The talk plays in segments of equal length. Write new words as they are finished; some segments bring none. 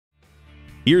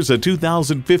Here's a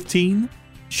 2015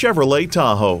 Chevrolet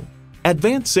Tahoe.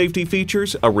 Advanced safety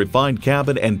features, a refined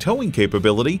cabin, and towing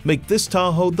capability make this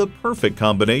Tahoe the perfect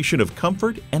combination of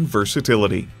comfort and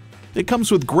versatility. It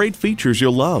comes with great features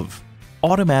you'll love: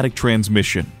 automatic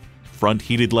transmission, front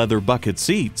heated leather bucket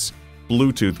seats,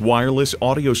 Bluetooth wireless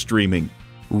audio streaming,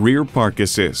 rear park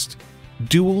assist,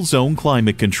 dual zone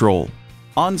climate control,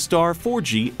 OnStar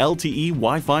 4G LTE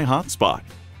Wi-Fi hotspot,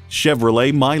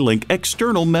 Chevrolet MyLink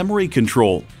external memory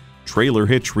control, trailer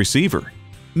hitch receiver,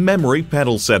 memory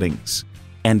pedal settings,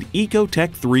 and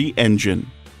Ecotec 3 engine.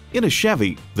 In a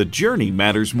Chevy, the journey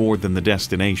matters more than the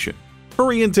destination.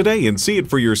 Hurry in today and see it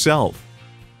for yourself.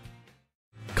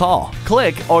 Call,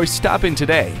 click, or stop in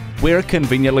today. We're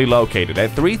conveniently located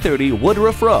at 330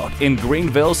 Woodruff Road in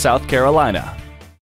Greenville, South Carolina.